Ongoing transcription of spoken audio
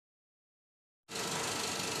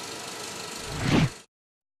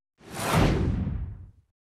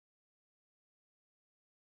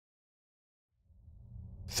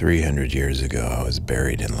300 years ago, I was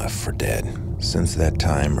buried and left for dead. Since that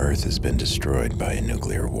time, Earth has been destroyed by a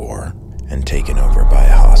nuclear war and taken over by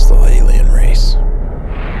a hostile alien race.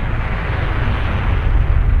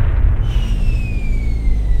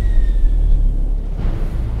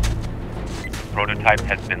 Prototype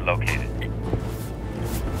has been located.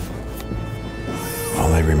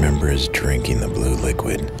 All I remember is drinking the blue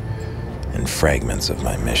liquid and fragments of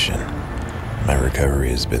my mission. My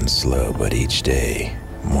recovery has been slow, but each day,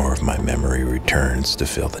 more of my memory returns to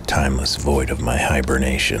fill the timeless void of my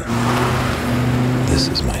hibernation. This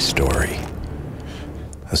is my story.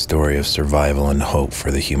 A story of survival and hope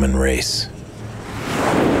for the human race.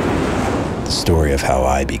 The story of how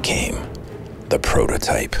I became the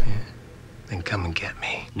prototype. Then come and get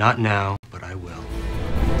me. Not now, but I will.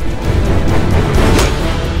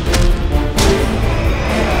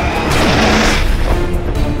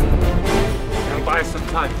 Gotta buy us some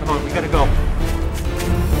time. Come on, we gotta go.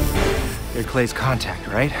 You're Clay's contact,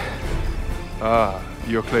 right?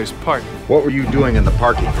 You're Clay's partner. What were you doing in the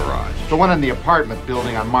parking garage? The one in the apartment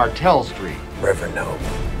building on Martell Street. Reverend Hope.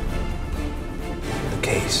 The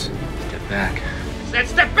case. Step back.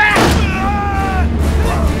 Step back!